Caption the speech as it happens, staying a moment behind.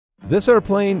This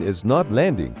airplane is not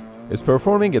landing, it's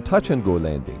performing a touch-and-go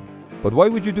landing. But why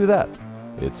would you do that?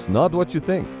 It's not what you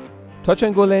think.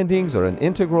 Touch-and-go landings are an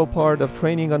integral part of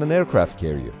training on an aircraft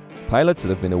carrier. Pilots that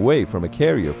have been away from a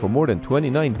carrier for more than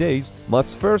 29 days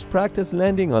must first practice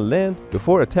landing on land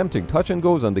before attempting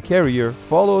touch-and-goes on the carrier,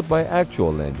 followed by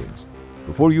actual landings.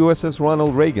 Before USS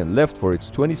Ronald Reagan left for its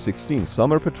 2016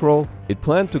 summer patrol, it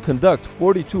planned to conduct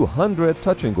 4,200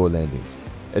 touch-and-go landings.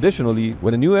 Additionally,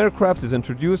 when a new aircraft is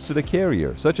introduced to the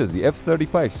carrier, such as the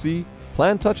F-35C,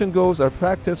 planned touch-and-goes are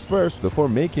practiced first before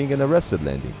making an arrested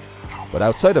landing. But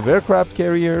outside of aircraft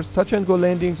carriers, touch-and-go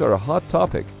landings are a hot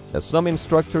topic, as some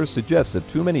instructors suggest that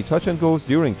too many touch-and-goes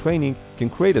during training can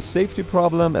create a safety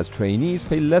problem as trainees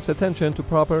pay less attention to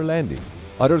proper landing.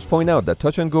 Others point out that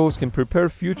touch-and-goes can prepare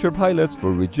future pilots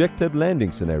for rejected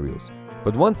landing scenarios.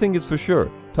 But one thing is for sure,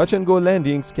 touch-and-go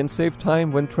landings can save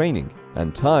time when training,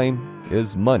 and time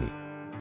is money.